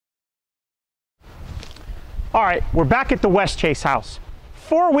All right, we're back at the Westchase house.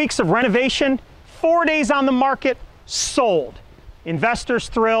 4 weeks of renovation, 4 days on the market, sold. Investors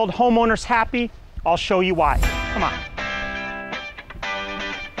thrilled, homeowners happy. I'll show you why. Come on.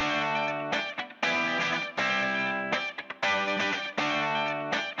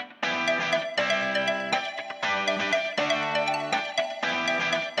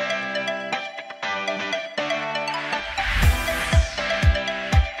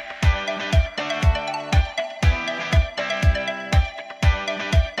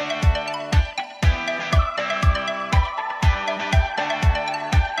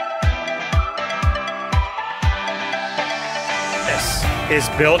 Is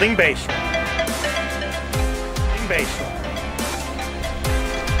building Bayshore. Bayshore.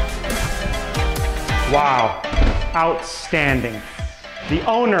 Wow, outstanding. The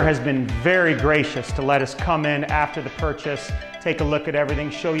owner has been very gracious to let us come in after the purchase, take a look at everything,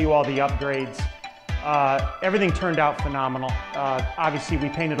 show you all the upgrades. Everything turned out phenomenal. Obviously, we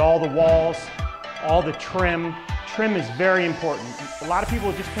painted all the walls, all the trim. Trim is very important. A lot of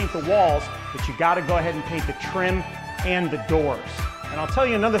people just paint the walls, but you gotta go ahead and paint the trim and the doors. And I'll tell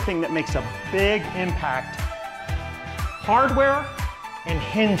you another thing that makes a big impact. Hardware and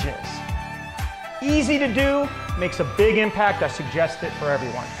hinges. Easy to do, makes a big impact. I suggest it for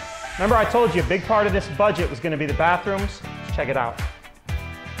everyone. Remember I told you a big part of this budget was gonna be the bathrooms? Let's check it out.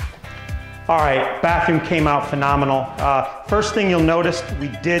 All right, bathroom came out phenomenal. First thing you'll notice, we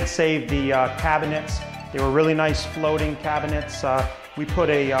did save the cabinets. They were really nice floating cabinets. We put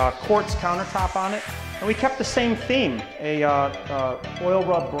a quartz countertop on it. And we kept the same theme, oil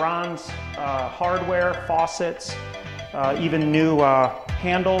rub bronze hardware, faucets, even new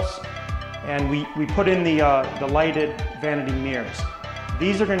handles, and we put in the lighted vanity mirrors.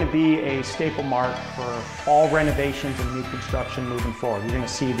 These are going to be a staple mark for all renovations and new construction moving forward. You're going to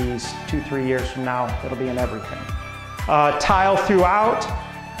see these 2-3 years from now. It'll be in everything. Tile throughout,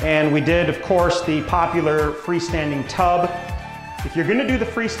 and we did, of course, the popular freestanding tub. If you're gonna do the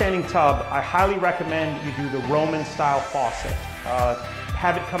freestanding tub, I highly recommend you do the Roman style faucet.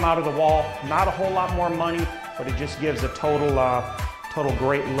 Have it come out of the wall, not a whole lot more money, but it just gives a total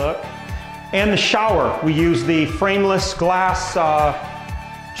great look. And the shower, we use the frameless glass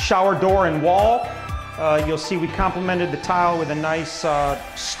shower door and wall. You'll see we complemented the tile with a nice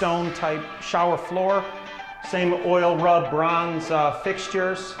stone type shower floor. Same oil rub bronze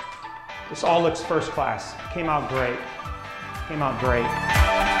fixtures. This all looks first class, came out great. Came out great.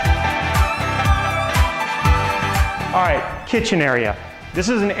 All right, kitchen area. This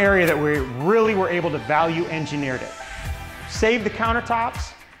is an area that we really were able to value engineer it. Saved the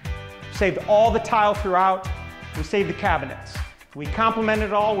countertops, saved all the tile throughout, we saved the cabinets. We complemented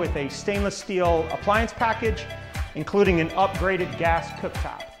it all with a stainless steel appliance package, including an upgraded gas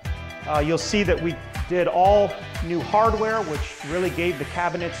cooktop. You'll see that we did all new hardware, which really gave the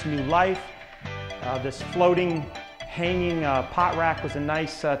cabinets new life. This floating hanging pot rack was a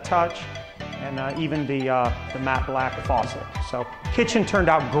nice touch, and even the matte black faucet. So kitchen turned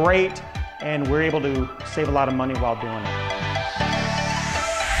out great, and we're able to save a lot of money while doing it.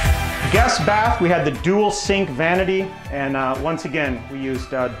 Guest bath, we had the dual sink vanity, and once again, we used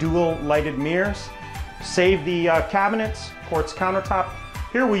dual lighted mirrors. Saved the cabinets, quartz countertop.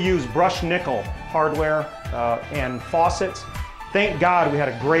 Here we use brushed nickel hardware and faucets. Thank God we had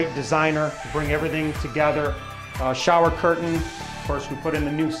a great designer to bring everything together. Shower curtain, of course we put in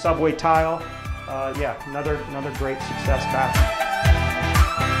the new subway tile. Yeah, another great success bathroom.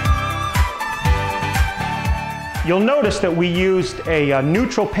 You'll notice that we used a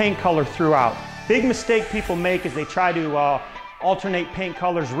neutral paint color throughout. Big mistake people make is they try to alternate paint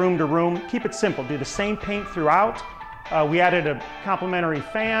colors room to room. Keep it simple, do the same paint throughout. We added a complimentary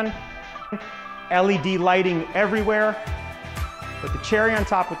fan, LED lighting everywhere. But the cherry on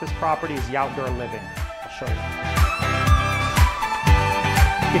top with this property is the outdoor living. I'll show you.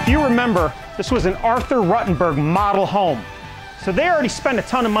 If you remember, this was an Arthur Ruttenberg model home. So they already spent a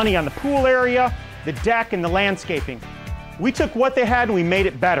ton of money on the pool area, the deck, and the landscaping. We took what they had and we made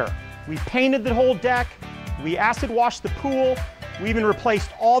it better. We painted the whole deck, we acid washed the pool, we even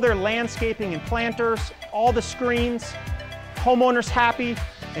replaced all their landscaping and planters, all the screens. Homeowners happy,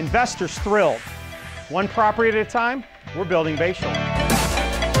 investors thrilled. One property at a time, we're building Bayshore.